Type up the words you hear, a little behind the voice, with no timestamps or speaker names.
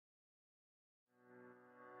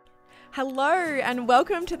Hello and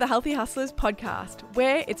welcome to the Healthy Hustlers podcast,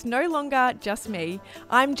 where it's no longer just me.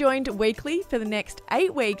 I'm joined weekly for the next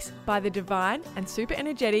 8 weeks by the divine and super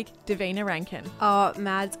energetic Davina Rankin. Oh,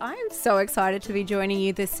 Mads, I'm so excited to be joining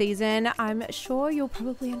you this season. I'm sure you'll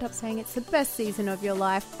probably end up saying it's the best season of your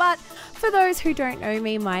life, but for those who don't know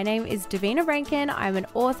me, my name is Davina Rankin. I'm an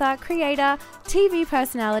author, creator, TV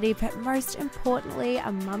personality, but most importantly,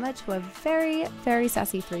 a mama to a very, very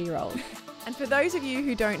sassy 3-year-old. And for those of you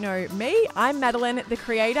who don't know me, I'm Madeline, the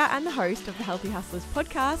creator and the host of the Healthy Hustlers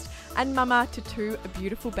podcast and mama to 2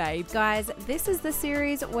 beautiful babes. Guys, this is the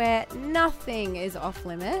series where nothing is off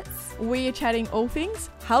limits. We are chatting all things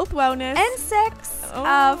health, wellness and sex,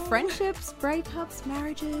 friendships, breakups,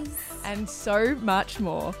 marriages, and so much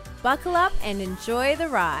more. Buckle up and enjoy the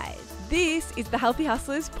ride. This is the Healthy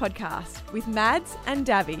Hustlers podcast with Mads and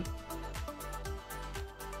Davy.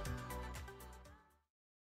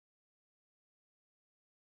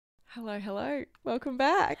 Hello. Welcome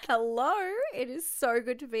back. Hello. It is so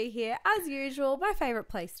good to be here. As usual, my favorite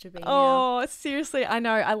place to be now. Oh, seriously. I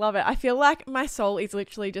know. I love it. I feel like my soul is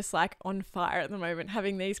literally just like on fire at the moment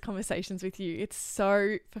having these conversations with you. It's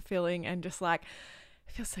so fulfilling and just like,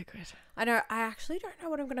 it feels so good. I know. I actually don't know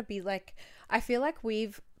what I'm going to be like. I feel like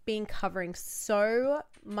we've been covering so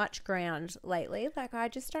much ground lately. Like, I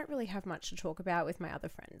just don't really have much to talk about with my other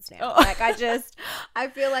friends now. Like, I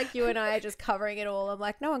feel like you and I are just covering it all. I'm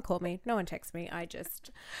like, no one called me. No one texts me. I just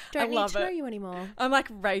don't need to know you anymore. I'm like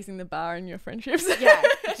raising the bar in your friendships. Yeah.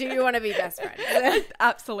 Do you want to be best friends?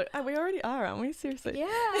 Absolutely. We already are, aren't we? Seriously.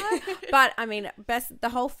 Yeah. But I mean, the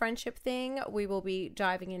whole friendship thing, we will be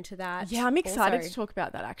diving into that. Yeah, I'm excited to talk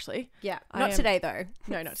about that actually. Yeah. Not today though.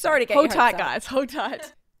 No, sorry to get Hold your tight, hopes up. guys. Hold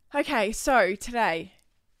tight. Okay, so today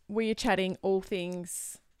we are chatting all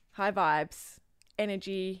things high vibes,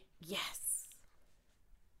 energy. Yes.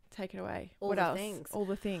 Take it away. All what the else? things. All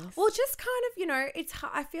the things. Well, just kind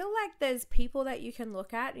of, I feel like there's people that you can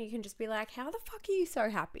look at and you can just be like, how the fuck are you so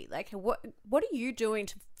happy? Like, what are you doing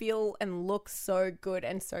to feel and look so good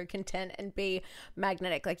and so content and be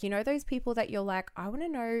magnetic? Like, those people that you're like, I want to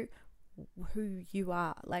know who you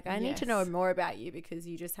are. Like, I need to know more about you because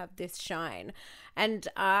you just have this shine. And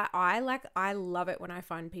I love it when I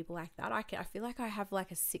find people like that. I feel like I have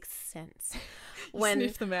like a sixth sense when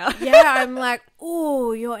sniff them out. Yeah, I'm like,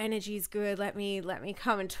 oh, your energy is good. Let me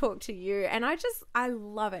come and talk to you. And I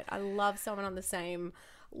love it. I love someone on the same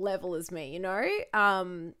level as me,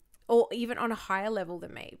 or even on a higher level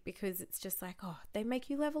than me, because it's just like, oh, they make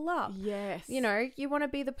you level up. Yes. You want to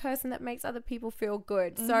be the person that makes other people feel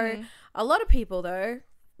good. Mm-hmm. So a lot of people, though,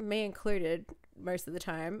 me included, most of the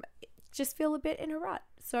time, just feel a bit in a rut.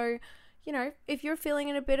 So, if you're feeling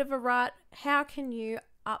in a bit of a rut, how can you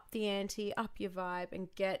up the ante, up your vibe, and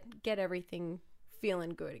get everything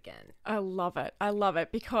feeling good again? I love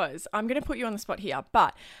it because I'm going to put you on the spot here,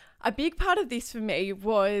 but a big part of this for me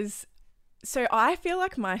was, so I feel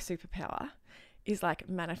like my superpower is like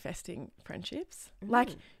manifesting friendships. Like,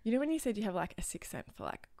 when you said you have like a sixth sense for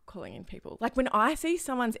like calling in people, like when I see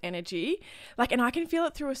someone's energy, like, and I can feel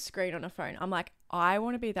it through a screen on a phone, I'm like, I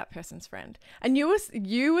want to be that person's friend. And you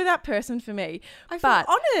were that person for me. I feel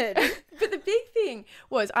honored. But the big thing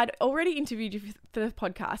was I'd already interviewed you for the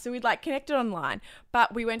podcast. So we'd like connected online,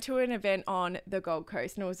 but we went to an event on the Gold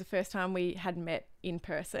Coast and it was the first time we had met in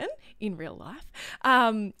person, in real life.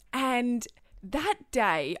 And that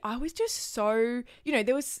day I was just so,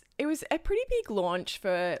 it was a pretty big launch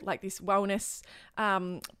for like this wellness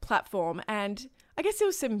platform. And I guess there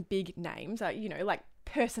was some big names, like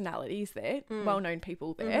personalities there, well-known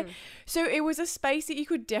people there. So it was a space that you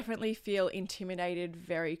could definitely feel intimidated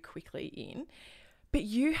very quickly in. But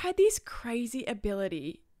you had this crazy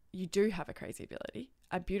ability. You do have a crazy ability,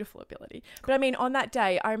 a beautiful ability. But I mean, on that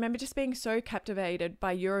day, I remember just being so captivated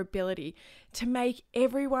by your ability to make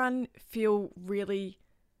everyone feel really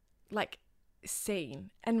like seen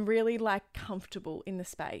and really like comfortable in the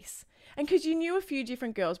space. And because you knew a few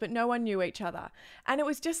different girls, but no one knew each other. And it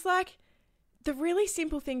was just like the really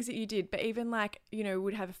simple things that you did, but even like,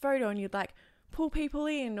 would have a photo and you'd like pull people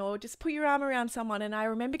in or just put your arm around someone. And I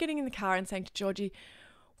remember getting in the car and saying to Georgie,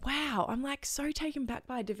 wow, I'm like so taken back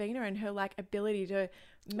by Davina and her like ability to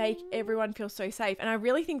make everyone feel so safe. And I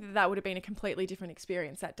really think that would have been a completely different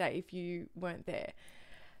experience that day if you weren't there.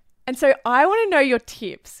 And so I want to know your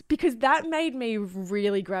tips because that made me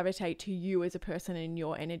really gravitate to you as a person and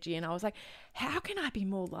your energy. And I was like, how can I be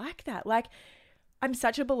more like that? Like, I'm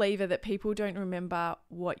such a believer that people don't remember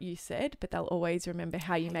what you said, but they'll always remember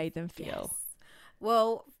how you made them feel. Yes.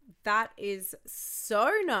 Well, that is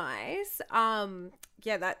so nice.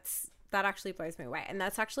 Yeah, that actually blows me away. And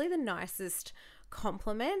that's actually the nicest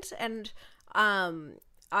compliment. And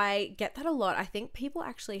I get that a lot. I think people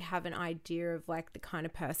actually have an idea of like the kind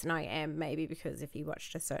of person I am, maybe because if you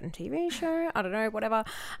watched a certain TV show, I don't know, whatever.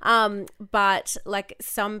 But like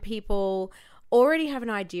some people already have an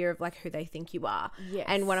idea of like who they think you are. Yes.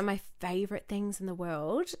 And one of my favorite things in the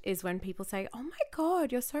world is when people say, "Oh my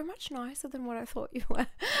God, you're so much nicer than what I thought you were."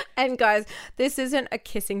 And guys, this isn't a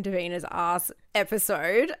kissing Davina's ass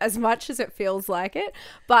episode as much as it feels like it,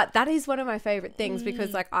 but that is one of my favorite things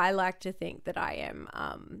because like I like to think that I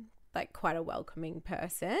am like quite a welcoming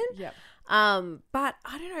person. Yep. But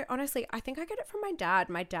I don't know, honestly, I think I get it from my dad.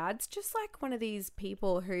 My dad's just like one of these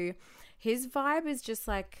people who his vibe is just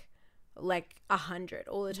like 100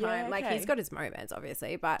 all the time. Yeah, Like okay. he's got his moments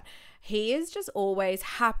obviously, but he is just always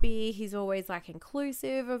happy. He's always like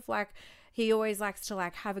inclusive of like, he always likes to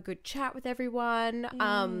like have a good chat with everyone.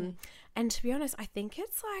 And to be honest, I think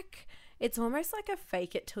it's like, it's almost like a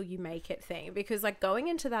fake it till you make it thing because like going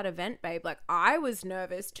into that event, babe, like I was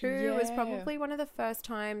nervous too. It was Yeah. probably one of the first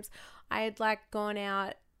times I had like gone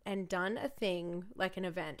out and done a thing like an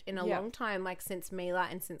event in a Yeah. long time, like since Mila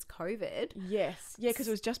and since COVID. Yes. Yeah, because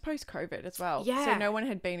it was just post-COVID as well. Yeah. So no one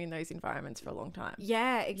had been in those environments for a long time.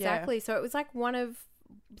 Yeah, exactly. So it was like one of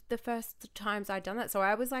the first times I'd done that. So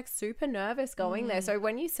I was like super nervous going there. So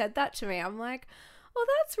when you said that to me, I'm like, oh,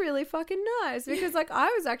 that's really fucking nice because like I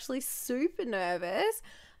was actually super nervous.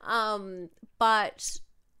 But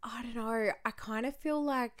I don't know. I kind of feel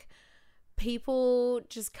like people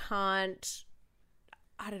just can't,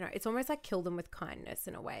 I don't know. It's almost like kill them with kindness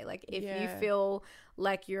in a way. Like if you Yeah. feel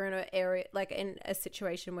like you're in an area, like in a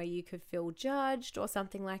situation where you could feel judged or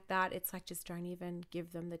something like that, it's like just don't even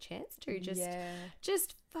give them the chance to.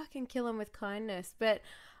 Just fucking kill them with kindness. But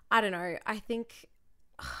I don't know. I think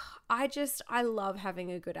I love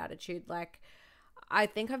having a good attitude. Like I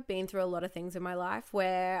think I've been through a lot of things in my life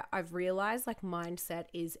where I've realized like mindset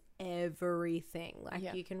is everything. Like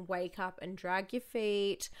Yeah. you can wake up and drag your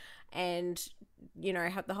feet and, you know,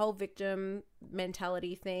 have the whole victim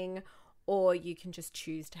mentality thing, or you can just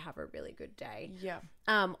choose to have a really good day. Yeah.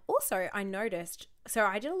 Also, I noticed, so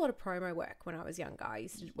I did a lot of promo work when I was younger. I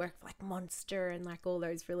used to work for like Monster and like all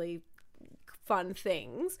those really fun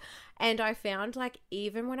things. And I found like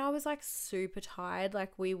even when I was like super tired,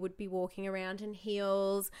 like we would be walking around in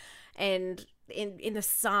heels and in the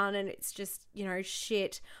sun and it's just, you know,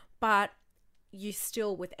 shit. But you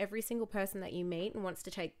still, with every single person that you meet and wants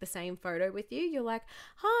to take the same photo with you, you're like,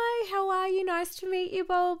 hi, how are you? Nice to meet you,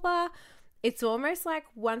 blah, blah, blah. It's almost like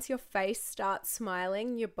once your face starts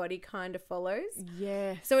smiling, your body kind of follows.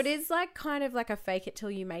 Yeah. So it is like kind of like a fake it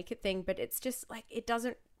till you make it thing, but it's just like, it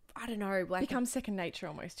doesn't, I don't know, like Becomes second nature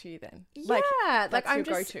almost to you then. yeah, like that's your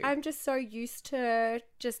go-to. I'm just so used to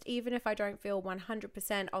just, even if I don't feel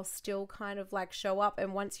 100%, I'll still kind of like show up.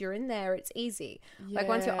 And once you're in there, it's easy. Like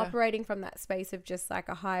once you're Yeah. operating from that space of just like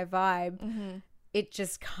a high vibe, it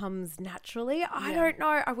just comes naturally. I Yeah. don't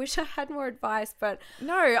know. I wish I had more advice, but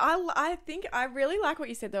No, I think I really like what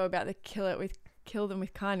you said though about the kill them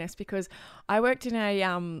with kindness, because I worked in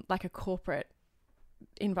a like a corporate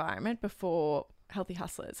environment before Healthy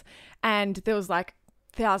Hustlers, and there was like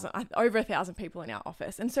over 1,000 people in our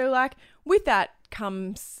office, and so like with that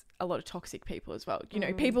comes a lot of toxic people as well, you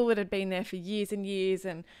know, people that had been there for years and years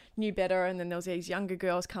and knew better, and then there was these younger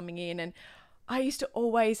girls coming in, and I used to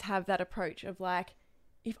always have that approach of like,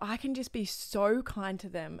 if I can just be so kind to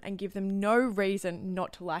them and give them no reason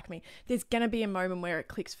not to like me, there's gonna be a moment where it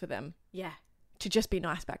clicks for them yeah. to just be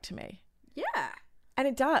nice back to me. Yeah. And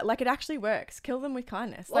it does. Like, it actually works. Kill them with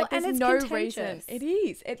kindness. Well, like, and there's it's no contagious. reason. It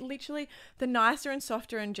is. It literally, the nicer and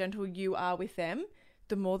softer and gentle you are with them,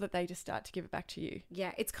 the more that they just start to give it back to you.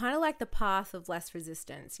 Yeah. It's kind of like the path of less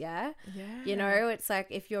resistance. Yeah. Yeah. You know, it's like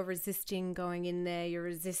if you're resisting going in there, you're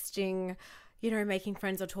resisting, you know, making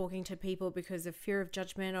friends or talking to people because of fear of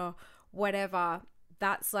judgment or whatever.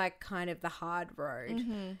 That's like kind of the hard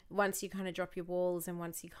road. Once you kind of drop your walls and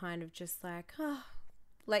once you kind of just like,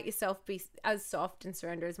 let yourself be as soft and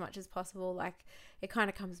surrender as much as possible, like it kind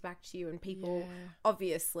of comes back to you. And people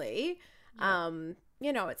obviously,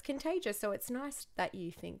 you know, it's contagious. So it's nice that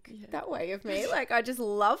you think that way of me. Like, I just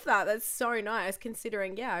love that. That's so nice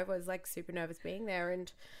considering, I was like super nervous being there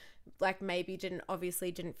and like maybe didn't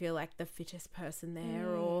feel like the fittest person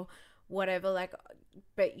there or whatever. Like,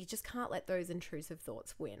 but you just can't let those intrusive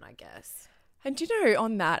thoughts win, I guess. And you know,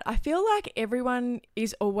 on that, I feel like everyone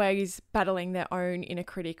is always battling their own inner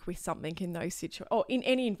critic with something in those situations or in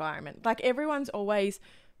any environment. Like, everyone's always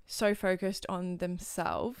so focused on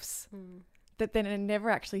themselves that then they're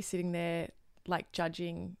never actually sitting there like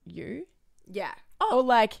judging you. Yeah. Or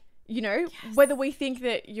like, You know, whether we think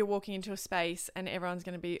that you're walking into a space and everyone's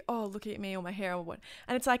going to be, oh, look at me or my hair or what.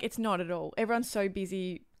 And it's like, it's not at all. Everyone's so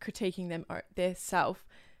busy critiquing their self,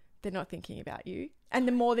 they're not thinking about you. And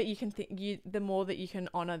the more that you can the more that you can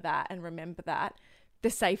honor that and remember that, the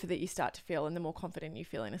safer that you start to feel and the more confident you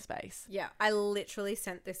feel in a space. Yeah, I literally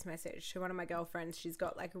sent this message to one of my girlfriends. She's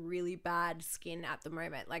got like really bad skin at the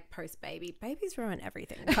moment, like post baby. Babies ruin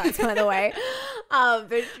everything, guys, by the way.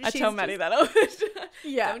 But I tell Maddie that.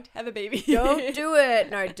 Yeah. Don't have a baby. Don't do it.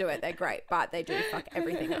 No, do it. They're great, but they do fuck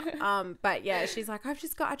everything up. But yeah, she's like,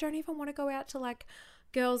 I don't even want to go out to like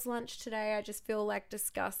girls' lunch today. I just feel like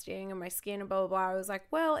disgusting and my skin and blah, blah, blah. I was like,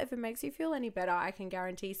 well, if it makes you feel any better, I can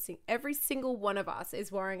guarantee every single one of us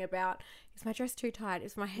is worrying about, is my dress too tight?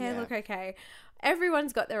 Is my hair look okay?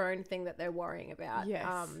 Everyone's got their own thing that they're worrying about,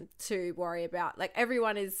 to worry about. Like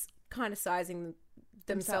everyone is kind of sizing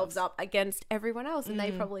themselves up against everyone else, and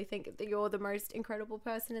they probably think that you're the most incredible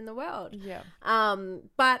person in the world. Yeah.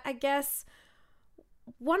 But I guess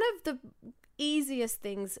one of the easiest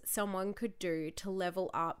things someone could do to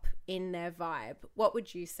level up in their vibe, what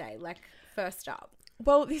would you say? Like, first up.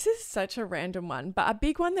 Well, this is such a random one, but a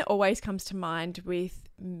big one that always comes to mind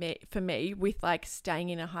for me with like staying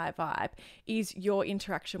in a high vibe is your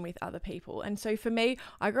interaction with other people. And so for me,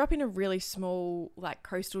 I grew up in a really small like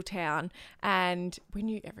coastal town and we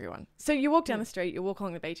knew everyone. So you walk down the street, you walk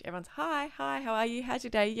along the beach, everyone's hi, how are you? How's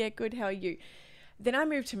your day? Yeah, good. How are you? Then I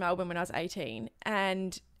moved to Melbourne when I was 18,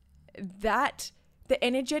 and the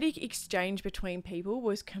energetic exchange between people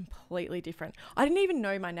was completely different. I didn't even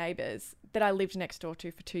know my neighbours that I lived next door to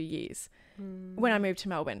for 2 years when I moved to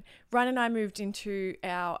Melbourne. Ryan and I moved into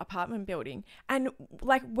our apartment building, and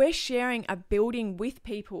like we're sharing a building with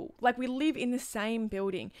people. Like we live in the same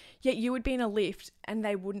building, yet you would be in a lift and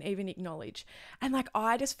they wouldn't even acknowledge. And like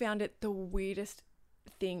I just found it the weirdest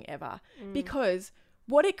thing ever because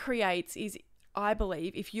what it creates is, I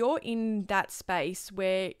believe, if you're in that space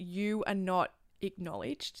where you are not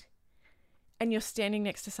acknowledged and you're standing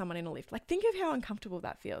next to someone in a lift, like think of how uncomfortable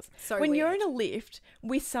that feels. So when weird. You're in a lift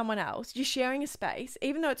with someone else, you're sharing a space,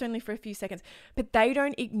 even though it's only for a few seconds, but they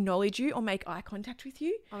don't acknowledge you or make eye contact with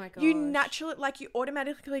you. Oh my gosh. You naturally, like you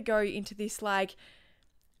automatically go into this like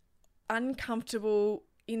uncomfortable,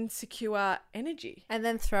 insecure energy. And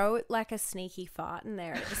then throw like a sneaky fart in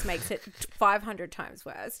there. It just makes it 500 times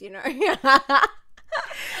worse, you know?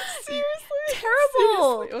 Seriously?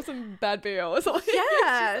 Terrible. Seriously. Or some bad BO or something.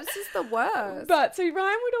 Yeah, it's just the worst. But so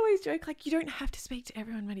Ryan would always joke like, you don't have to speak to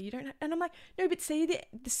everyone, Maddie. You don't. And I'm like, no, but see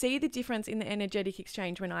the difference in the energetic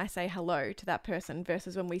exchange when I say hello to that person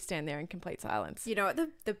versus when we stand there in complete silence. You know what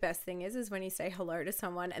the best thing is when you say hello to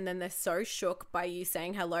someone and then they're so shook by you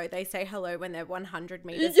saying hello. They say hello when they're 100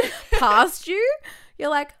 meters past you. You're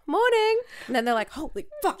like, morning. And then they're like, holy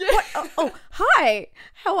fuck. What? Oh, hi.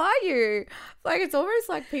 How are you? Like, it's almost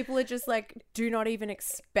like people are just like, do not even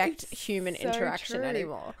expect human so interaction true.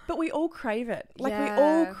 anymore. But we all crave it. Like we Yeah.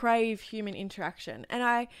 all crave human interaction.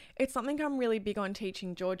 And it's something I'm really big on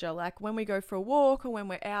teaching Georgia. Like when we go for a walk or when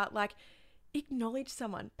we're out, like acknowledge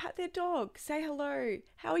someone, pat their dog, say hello,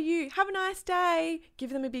 how are you? Have a nice day. Give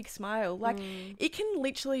them a big smile. Like it can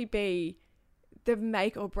literally be the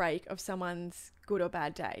make or break of someone's good or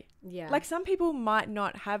bad day. Yeah. Like some people might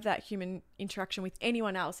not have that human interaction with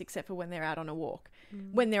anyone else except for when they're out on a walk,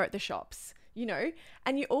 when they're at the shops, you know?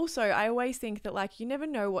 And you also, I always think that like you never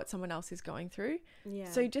know what someone else is going through. Yeah.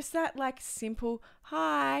 So just that like simple,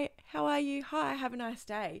 hi, how are you? Hi, have a nice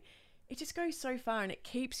day. It just goes so far and it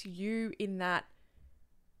keeps you in that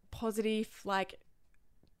positive, like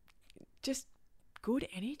just good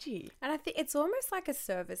energy. And I think it's almost like a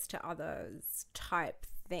service to others type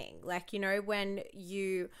thing. Like, you know, when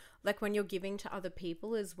you're giving to other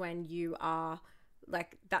people is when you are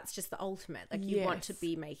like, that's just the ultimate. Like you want to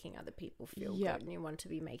be making other people feel good and you want to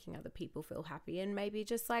be making other people feel happy. And maybe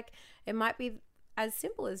just like, it might be as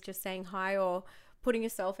simple as just saying hi or putting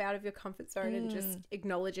yourself out of your comfort zone and just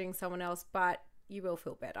acknowledging someone else, but you will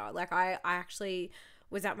feel better. Like I actually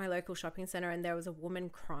was at my local shopping center and there was a woman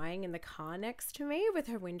crying in the car next to me with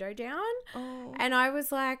her window down. Oh. And I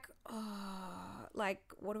was like, oh, like,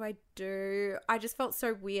 what do I do? I just felt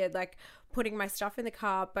so weird, like putting my stuff in the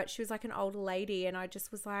car, but she was like an older lady. And I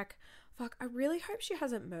just was like, fuck, I really hope she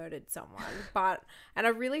hasn't murdered someone, and I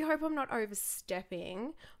really hope I'm not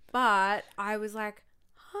overstepping. But I was like,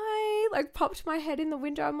 hi, like popped my head in the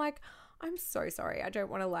window. I'm like, I'm so sorry. I don't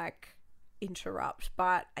want to like interrupt,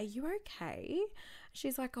 but are you okay?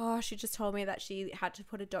 She's like, oh, she just told me that she had to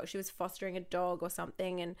put a dog, she was fostering a dog or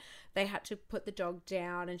something, and they had to put the dog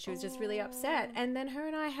down, and she was just really upset. And then her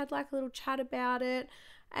and I had like a little chat about it.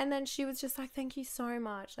 And then she was just like, thank you so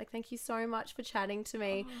much. Like, thank you so much for chatting to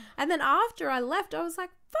me. And then after I left, I was like,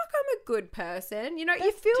 fuck, I'm a good person. You know,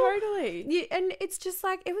 you feel totally. and it's just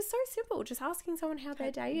like, it was so simple, just asking someone how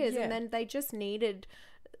their day is. And then they just needed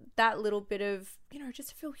that little bit of, you know, just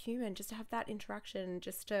to feel human, just to have that interaction,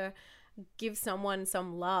 just to give someone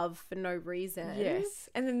some love for no reason. Yes.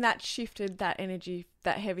 And then that shifted that energy,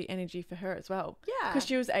 that heavy energy for her as well. Yeah. Because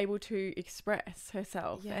she was able to express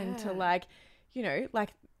herself and to like, you know,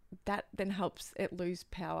 like that then helps it lose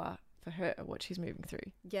power for her, what she's moving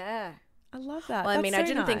through. Yeah. I love that. Well, I mean, so I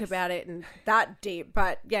didn't think nice. about it in that deep,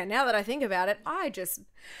 but yeah, now that I think about it, I just,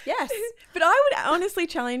 yes. But I would honestly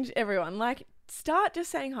challenge everyone, like, start just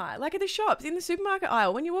saying hi. Like at the shops, in the supermarket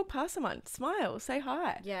aisle, when you walk past someone, smile, say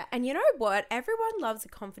hi. Yeah. And you know what? Everyone loves a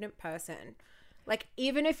confident person. Like,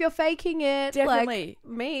 even if you're faking it, Definitely.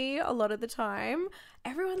 like me, a lot of the time,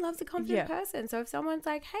 everyone loves a confident person. So if someone's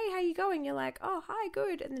like, hey, how you going? You're like, oh, hi,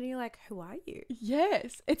 good. And then you're like, who are you?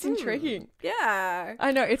 Yes. It's intriguing. Yeah.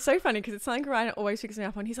 I know. It's so funny because it's something Ryan always picks me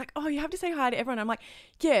up on. He's like, oh, you have to say hi to everyone. I'm like,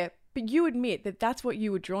 yeah, but you admit that that's what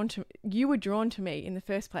you were drawn to. You were drawn to me in the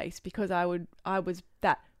first place because I was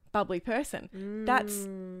that bubbly person. That's,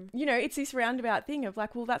 you know, it's this roundabout thing of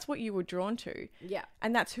like, well, that's what you were drawn to. Yeah.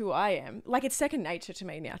 And that's who I am. Like, it's second nature to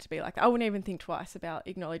me now to be like that. I wouldn't even think twice about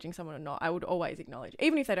acknowledging someone or not. I would always acknowledge,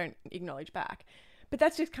 even if they don't acknowledge back. But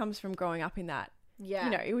that just comes from growing up in that. Yeah.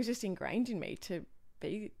 You know, it was just ingrained in me to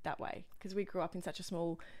be that way because we grew up in such a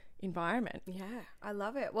small environment. Yeah, I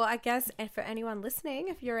love it. Well, I guess, and for anyone listening,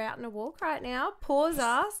 if you're out on a walk right now, pause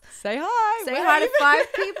us. Say hi. Say hi to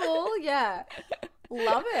 5 people. Yeah.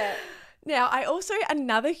 Love it. Now, I also,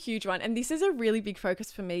 another huge one, and this is a really big focus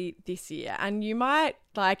for me this year, and you might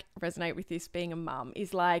like resonate with this being a mum,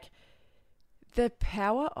 is like the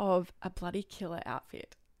power of a bloody killer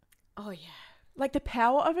outfit. Oh, yeah. Like the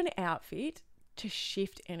power of an outfit to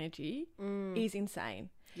shift energy is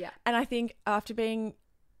insane. Yeah. And I think after being,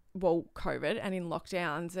 well, COVID and in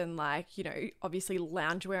lockdowns and like, you know, obviously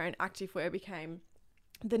loungewear and activewear became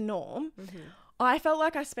the norm. I felt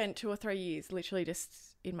like I spent 2 or 3 years literally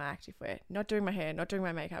just in my activewear, not doing my hair, not doing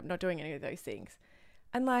my makeup, not doing any of those things.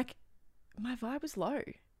 And like my vibe was low.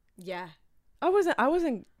 Yeah. I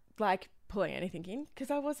wasn't like pulling anything in because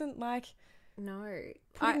I wasn't like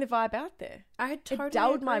putting the vibe out there. I totally It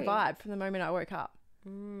dulled agree. my vibe from the moment I woke up.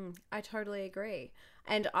 I totally agree.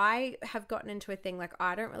 And I have gotten into a thing, like,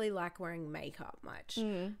 I don't really like wearing makeup much.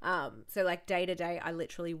 So like day to day, I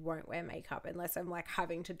literally won't wear makeup unless I'm like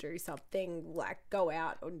having to do something, like go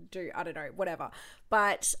out or do, I don't know, whatever.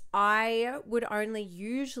 But I would only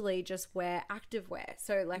usually just wear activewear.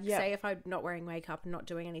 So like say if I'm not wearing makeup and not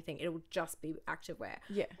doing anything, it will just be activewear.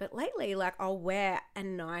 Yeah. But lately, like I'll wear a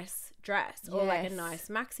nice dress or like a nice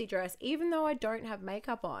maxi dress, even though I don't have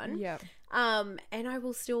makeup on. Yeah. And I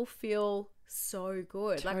will still feel so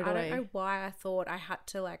good. Totally. Like, I don't know why I thought I had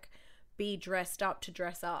to like be dressed up to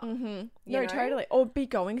dress up. No, know? totally. Or be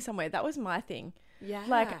going somewhere. That was my thing. Yeah.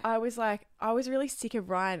 I was really sick of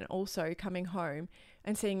Ryan also coming home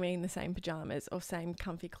and seeing me in the same pajamas or same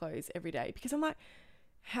comfy clothes every day because I'm like,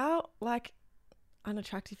 how like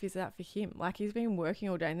unattractive is that for him? Like he's been working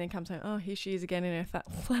all day and then comes home, oh, here she is again in her fat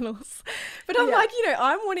flannels. But I'm like, you know,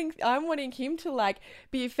 I'm wanting him to like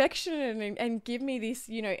be affectionate and give me this,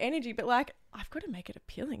 you know, energy, but like I've got to make it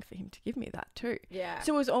appealing for him to give me that too. Yeah.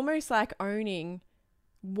 So it was almost like owning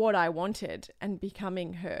what I wanted and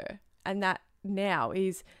becoming her. And that now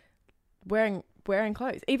is wearing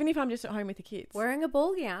clothes, even if I'm just at home with the kids. Wearing a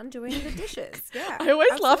ball gown, doing the dishes. Yeah. I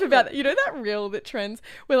always laugh about that. You know that reel that trends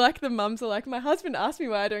where like the mums are like, my husband asked me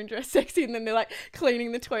why I don't dress sexy, and then they're like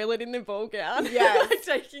cleaning the toilet in the ball gown. Yeah. Like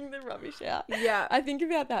taking the rubbish out. Yeah. I think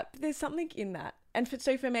about that. But there's something in that. And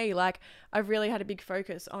so for me, like I've really had a big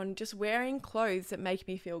focus on just wearing clothes that make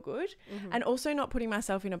me feel good and also not putting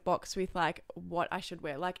myself in a box with like what I should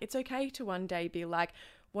wear. Like it's okay to one day be like,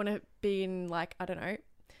 want to be in like, I don't know,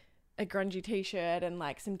 a grungy t-shirt and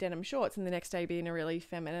like some denim shorts, and the next day be in a really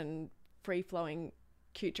feminine, free-flowing,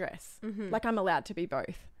 cute dress. Like I'm allowed to be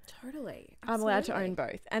both. Totally. Absolutely. I'm allowed to own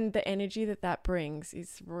both. And the energy that brings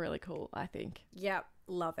is really cool, I think. Yep.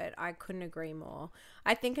 Love it. I couldn't agree more.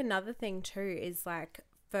 I think another thing too is like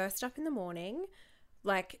first up in the morning,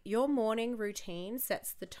 like your morning routine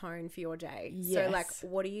sets the tone for your day. Yes. So like,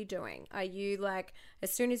 what are you doing? Are you like,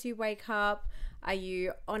 as soon as you wake up, are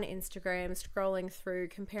you on Instagram scrolling through,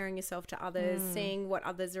 comparing yourself to others, seeing what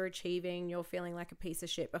others are achieving? You're feeling like a piece of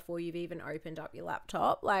shit before you've even opened up your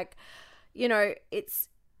laptop. Like, you know, it's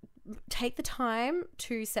take the time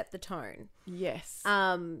to set the tone. Yes.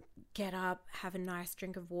 Get up, have a nice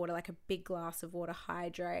drink of water, like a big glass of water,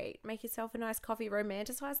 hydrate, make yourself a nice coffee,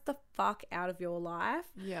 romanticize the fuck out of your life.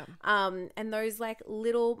 Yeah. And those like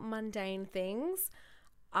little mundane things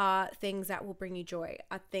are things that will bring you joy,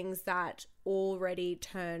 are things that already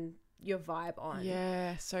turn your vibe on.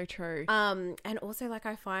 Yeah, so true. And also, like,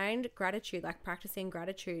 I find gratitude, like practicing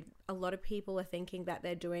gratitude, a lot of people are thinking that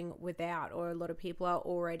they're doing without, or a lot of people are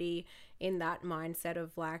already in that mindset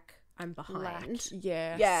of like, I'm behind.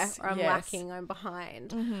 Yes. Yeah, or I'm lacking, I'm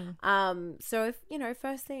behind. Mm-hmm. So if, you know,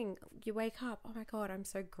 first thing you wake up, oh my God, I'm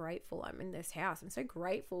so grateful I'm in this house. I'm so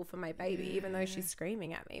grateful for my baby, even though she's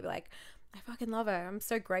screaming at me. Like, I fucking love her. I'm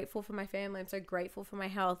so grateful for my family. I'm so grateful for my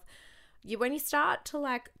health. When you start to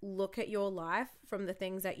like look at your life from the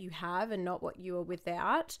things that you have and not what you are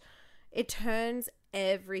without, it turns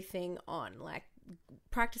everything on. Like,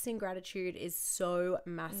 practicing gratitude is so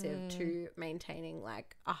massive to maintaining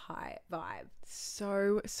like a high vibe.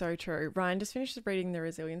 So true. Ryan just finished reading The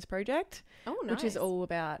Resilience Project, which is all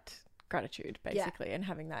about gratitude basically, and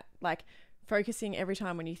having that like focusing every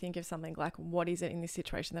time when you think of something like, what is it in this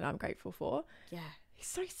situation that I'm grateful for? Yeah. It's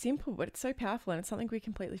so simple, but it's so powerful, and it's something we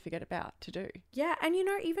completely forget about to do. Yeah. And, you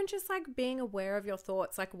know, even just like being aware of your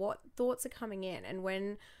thoughts, like what thoughts are coming in, and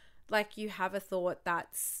when like you have a thought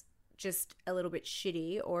that's just a little bit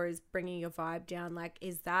shitty or is bringing your vibe down, like,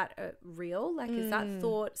 is that real? Like, is that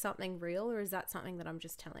thought something real, or is that something that I'm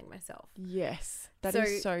just telling myself? Yes, that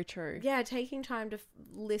is so true. Yeah, taking time to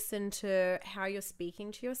listen to how you're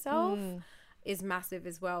speaking to yourself is massive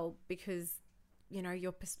as well, because, you know,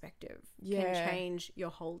 your perspective can change your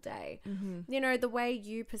whole day. You know, the way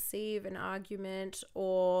you perceive an argument,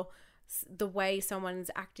 or the way someone's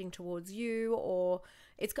acting towards you, or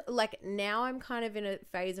it's like, now I'm kind of in a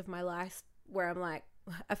phase of my life where I'm like,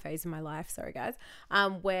 sorry guys,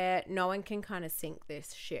 where no one can kind of sink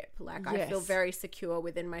this ship. Like, I feel very secure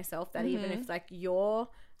within myself that even if like you're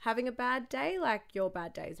having a bad day, like your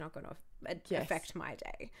bad day is not going to affect my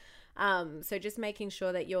day. So just making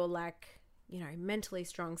sure that you're like, you know, mentally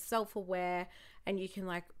strong, self-aware, and you can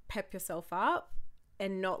like pep yourself up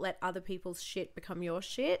and not let other people's shit become your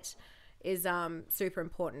shit is super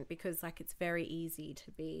important, because like it's very easy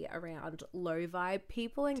to be around low vibe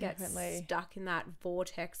people and get stuck in that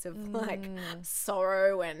vortex of like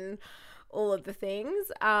sorrow and all of the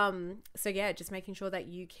things. So yeah, just making sure that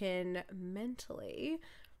you can mentally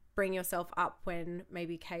bring yourself up when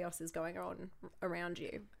maybe chaos is going on around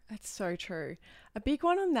you. That's so true. A big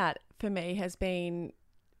one on that for me has been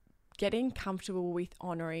getting comfortable with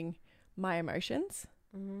honoring my emotions.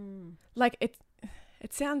 Like,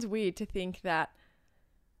 it sounds weird to think that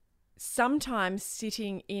sometimes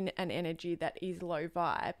sitting in an energy that is low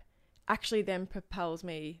vibe actually then propels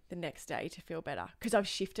me the next day to feel better, because I've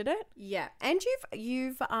shifted it. Yeah. And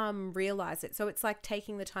you've realized it. So it's like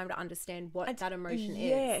taking the time to understand what that emotion is.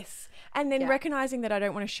 Yes. And then recognizing that I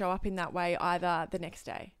don't want to show up in that way either the next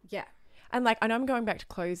day. Yeah. And like, I know I'm going back to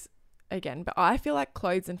clothes again, but I feel like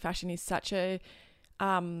clothes and fashion is such a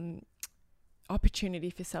opportunity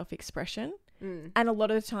for self-expression. And a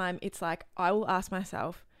lot of the time it's like, I will ask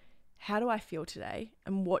myself, how do I feel today?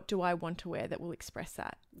 And what do I want to wear that will express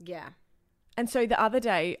that? Yeah. And so the other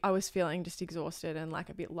day I was feeling just exhausted and like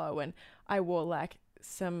a bit low, and I wore like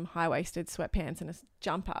some high-waisted sweatpants and a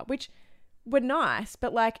jumper, which were nice.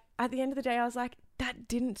 But like at the end of the day, I was like, that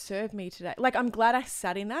didn't serve me today. Like, I'm glad I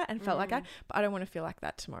sat in that and felt like that, but I don't want to feel like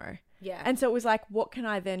that tomorrow. Yeah. And so it was like, what can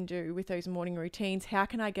I then do with those morning routines? How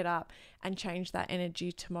can I get up and change that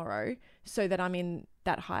energy tomorrow so that I'm in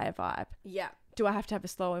that higher vibe? Yeah. Do I have to have a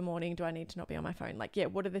slower morning? Do I need to not be on my phone? Like, yeah,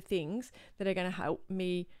 what are the things that are going to help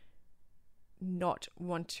me not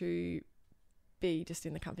want to be just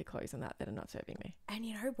in the comfy clothes and that are not serving me? And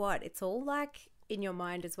you know what? It's all like in your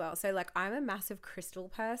mind as well. So like, I'm a massive crystal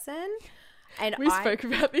person. And we spoke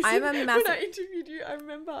about this when I interviewed you, I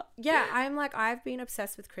remember. Yeah, I've been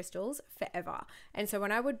obsessed with crystals forever. And so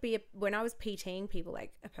when I was PTing people,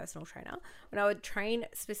 like a personal trainer, when I would train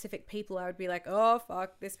specific people, I would be like, oh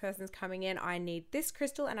fuck, this person's coming in, I need this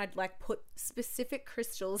crystal, and I'd like put specific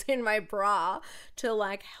crystals in my bra to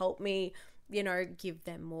like help me, you know, give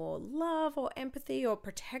them more love or empathy or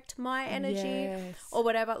protect my energy or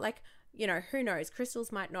whatever. Like, you know, who knows?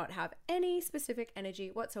 Crystals might not have any specific energy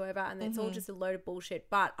whatsoever, and it's all just a load of bullshit.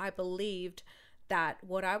 But I believed that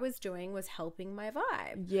what I was doing was helping my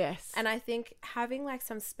vibe. Yes. And I think having like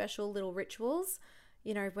some special little rituals,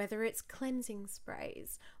 you know, whether it's cleansing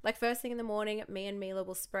sprays, like first thing in the morning, me and Mila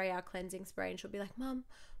will spray our cleansing spray, and she'll be like, Mum,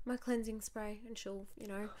 my cleansing spray, and she'll, you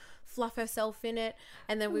know, fluff herself in it.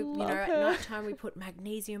 And then we, you know, at night time we put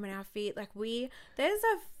magnesium in our feet. Like there's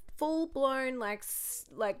a full blown like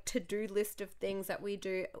to-do list of things that we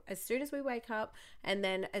do as soon as we wake up, and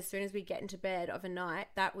then as soon as we get into bed of a night,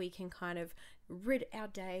 that we can kind of rid our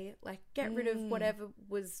day, like get rid of whatever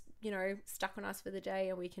was, you know, stuck on us for the day,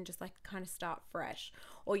 and we can just like kind of start fresh.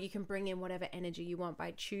 Or you can bring in whatever energy you want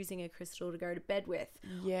by choosing a crystal to go to bed with,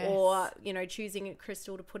 or, you know, choosing a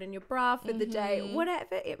crystal to put in your bra for the day,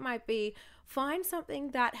 whatever it might be. Find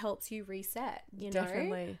something that helps you reset, you know?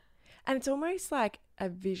 Definitely. And it's almost like a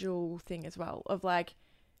visual thing as well of like,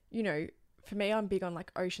 you know, for me, I'm big on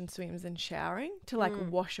like ocean swims and showering to like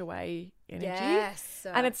wash away energy. Yes.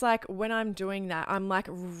 And it's like when I'm doing that, I'm like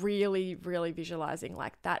really, really visualizing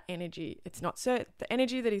like that energy. It's not the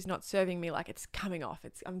energy that is not serving me, like it's coming off.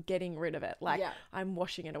 I'm getting rid of it. Like I'm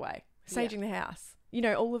washing it away, saging the house. You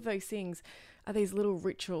know, all of those things are these little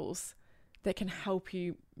rituals that can help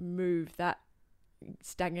you move that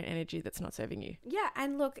stagnant energy that's not serving you. Yeah.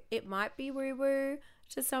 And look, it might be woo-woo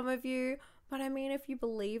to some of you, but I mean, if you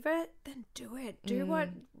believe it, then do it.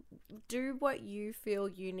 Do what you feel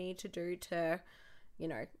you need to do to, you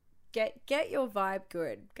know, get your vibe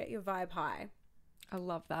good, get your vibe high. I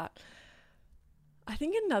love that. I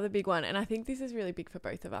think another big one, and I think this is really big for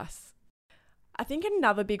both of us. I think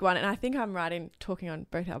another big one, and I think I'm right in talking on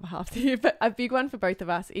both our behalf here, but a big one for both of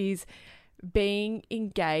us is being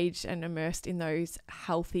engaged and immersed in those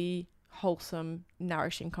healthy, wholesome,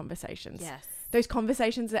 nourishing conversations. Yes. Those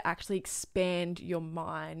conversations that actually expand your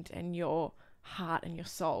mind and your heart and your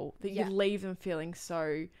soul, that you leave them feeling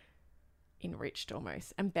so enriched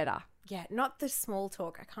almost and better. Yeah, not the small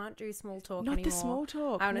talk. I can't do small talk anymore. Not the small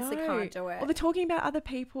talk. I honestly can't do it. Or they're talking about other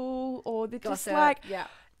people, or they're Gossip. just like, yeah.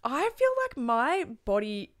 I feel like my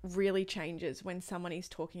body really changes when someone is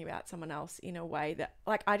talking about someone else in a way that,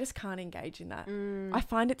 like, I just can't engage in that. I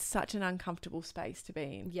find it such an uncomfortable space to be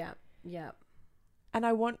in. Yeah, yeah. And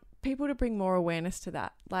I want people to bring more awareness to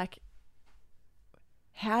that. Like,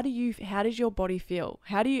 how does your body feel?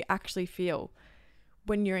 How do you actually feel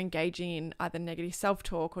when you're engaging in either negative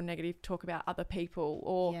self-talk or negative talk about other people,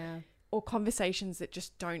 or conversations that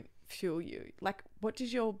just don't fuel you? Like, what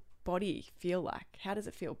does your body feel like? How does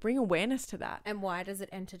it feel? Bring awareness to that. And why does it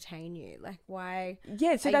entertain you? Like, why?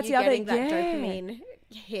 Yeah, so are that's you the other getting that dopamine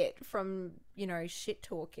hit from, you know, shit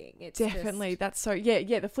talking? It's definitely that's so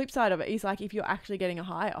the flip side of it is like, if you're actually getting a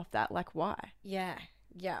high off that, like, why? Yeah.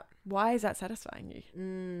 Why is that satisfying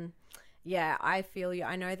you? Yeah, I feel you.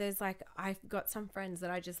 I know there's like, I've got some friends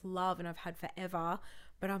that I just love and I've had forever,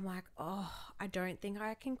 but I'm like, oh, I don't think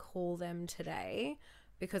I can call them today,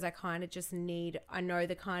 because I kind of just I know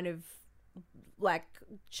the kind of like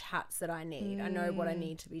chats that I need. I know what I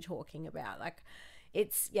need to be talking about. Like,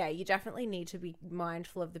 you definitely need to be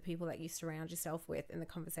mindful of the people that you surround yourself with and the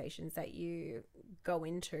conversations that you go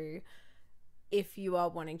into, if you are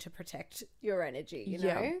wanting to protect your energy, you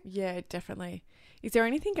know? Yeah, definitely. Is there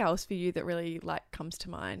anything else for you that really like comes to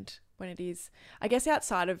mind when it is, I guess,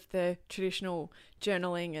 outside of the traditional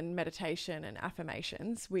journaling and meditation and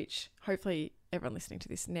affirmations, which hopefully everyone listening to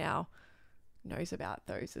this now knows about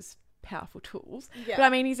those as powerful tools. Yeah. But I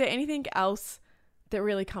mean, is there anything else that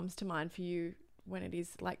really comes to mind for you when it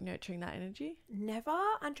is like nurturing that energy? Never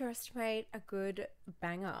underestimate a good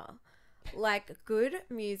banger. Like, good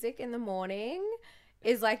music in the morning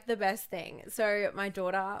is like the best thing. So my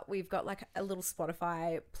daughter, we've got like a little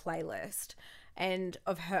Spotify playlist and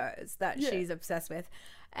of hers that she's obsessed with.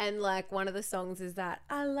 And like one of the songs is that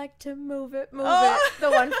I like to move it,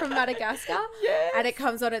 the one from Madagascar. Yes. And it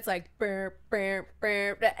comes on, it's like burr, burr,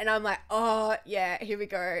 burr, and I'm like, oh yeah, here we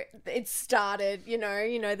go. It started, you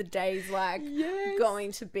know the day's like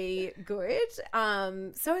going to be good.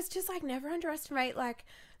 So it's just like, never underestimate like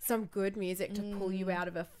some good music to pull you out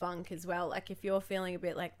of a funk as well. Like, if you're feeling a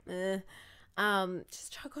bit like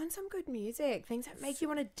just chuck on some good music, things that make you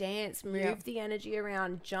want to dance, move the energy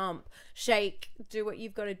around, jump, shake, do what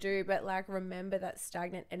you've got to do. But like, remember that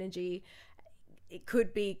stagnant energy, it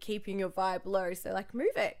could be keeping your vibe low. So like, move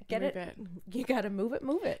it. You gotta move it.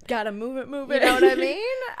 Gotta move it. You know what I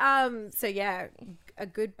mean? So yeah, a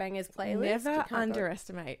good bangers playlist. Never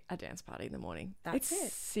underestimate a dance party in the morning. It's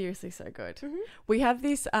it. Seriously so good. We have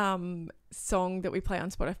this song that we play on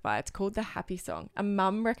Spotify. It's called The Happy Song. A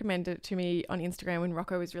mum recommended it to me on Instagram when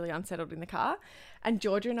Rocco was really unsettled in the car. And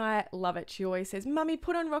Georgia and I love it. She always says, Mummy,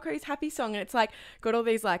 put on Rocco's Happy Song. And it's like got all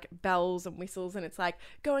these like bells and whistles, and it's like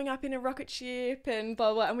going up in a rocket ship and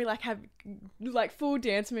blah, blah. And we like have like full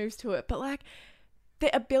dance moves to it. But like,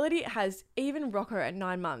 the ability it has, even Rocco at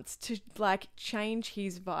 9 months, to like change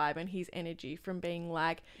his vibe and his energy from being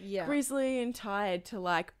like grizzly and tired to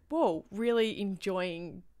like, whoa, really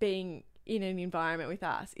enjoying being in an environment with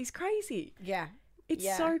us is crazy. Yeah. It's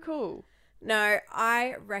so cool. No,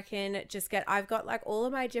 I reckon I've got like all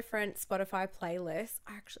of my different Spotify playlists.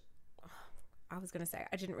 I was going to say,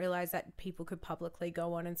 I didn't realize that people could publicly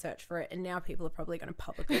go on and search for it. And now people are probably going to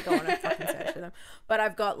publicly go on and fucking search for them. But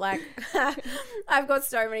I've got like, I've got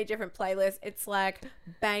so many different playlists. It's like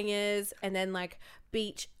bangers and then like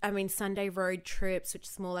Sunday road trips, which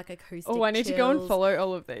is more like acoustic. Oh, I need to go and follow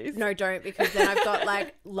all of these. No, don't, because then I've got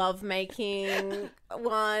like love making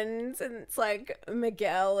ones and it's like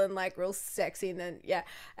Miguel and like real sexy. And then, yeah.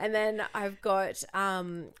 And then I've got,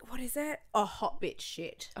 what is it? Oh, hot bitch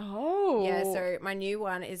shit. Oh. Yeah, so my new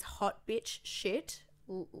one is hot bitch shit.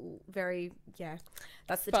 Very, yeah,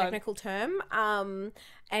 that's the technical term. And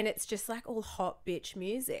it's just like all hot bitch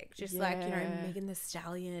music, just like, you know, Megan Thee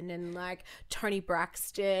Stallion and like Toni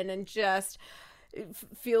Braxton, and just it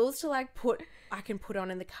feels to like I can put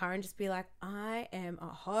on in the car and just be like, I am a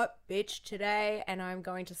hot bitch today and I'm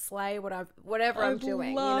going to slay whatever I'm doing.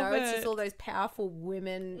 You know, it's just all those powerful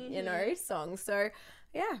women, you know, songs. So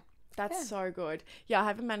yeah. That's so good. Yeah, I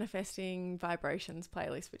have a manifesting vibrations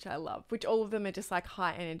playlist, which I love, which all of them are just like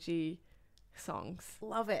high energy songs.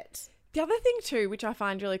 Love it. The other thing too, which I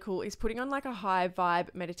find really cool, is putting on like a high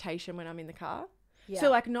vibe meditation when I'm in the car. Yeah. So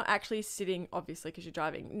like not actually sitting, obviously because you're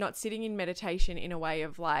driving, not sitting in meditation in a way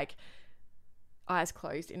of like eyes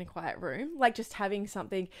closed in a quiet room, like just having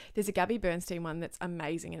something. There's a Gabby Bernstein one that's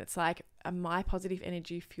amazing, and it's like my positive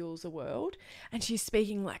energy fuels the world, and she's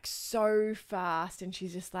speaking like so fast, and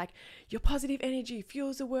she's just like, your positive energy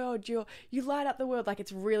fuels the world, you light up the world. Like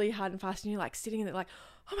it's really hard and fast, and you're like sitting in it like,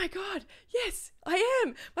 oh my god, yes, I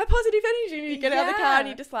am my positive energy. And you get out of the car and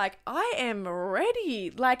you're just like, I am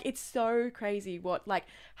ready. Like it's so crazy what like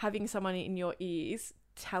having someone in your ears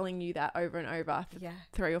telling you that over and over for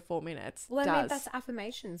 3 or 4 minutes. Well, I mean, that's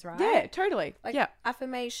affirmations, right? Yeah, totally. Like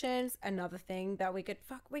affirmations, another thing that we could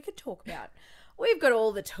talk about. We've got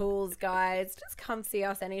all the tools, guys. Just come see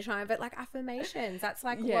us anytime. But like affirmations, that's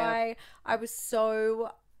like why I was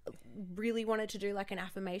so really wanted to do like an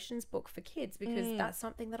affirmations book for kids, because that's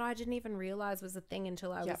something that I didn't even realize was a thing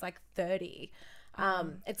until I was like 30.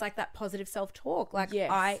 It's like that positive self-talk. Like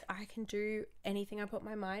I can do anything I put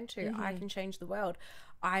my mind to. I can change the world.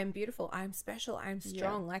 I'm beautiful. I'm special. I'm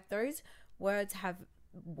strong. Like those words have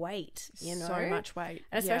weight, you know, so much weight.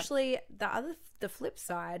 And especially the flip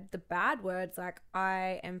side, the bad words like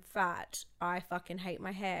I am fat, I fucking hate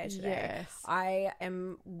my hair today, I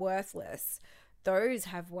am worthless. Those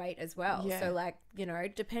have weight as well. So like, you know,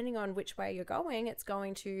 depending on which way you're going, it's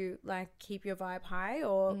going to like keep your vibe high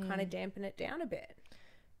or kind of dampen it down a bit.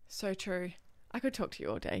 So true. I could talk to you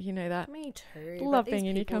all day, you know that. Me too. Love being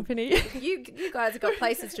in your company. You guys have got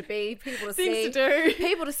places to be, people to Things see, to do,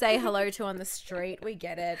 people to say hello to on the street. We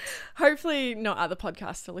get it. Hopefully not other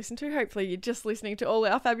podcasts to listen to. Hopefully you're just listening to all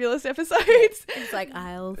our fabulous episodes. It's like,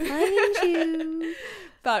 I'll find you.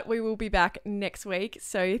 But we will be back next week.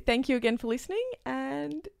 So thank you again for listening,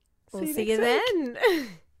 and we'll see you then.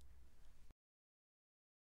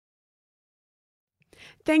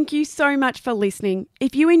 Thank you so much for listening.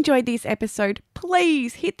 If you enjoyed this episode,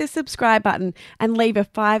 please hit the subscribe button and leave a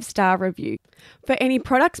 5-star review. For any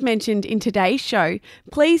products mentioned in today's show,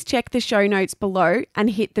 please check the show notes below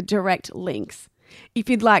and hit the direct links. If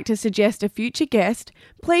you'd like to suggest a future guest,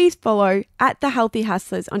 please follow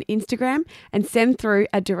 @TheHealthyHustlers on Instagram and send through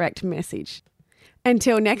a direct message.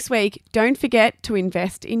 Until next week, don't forget to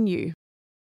invest in you.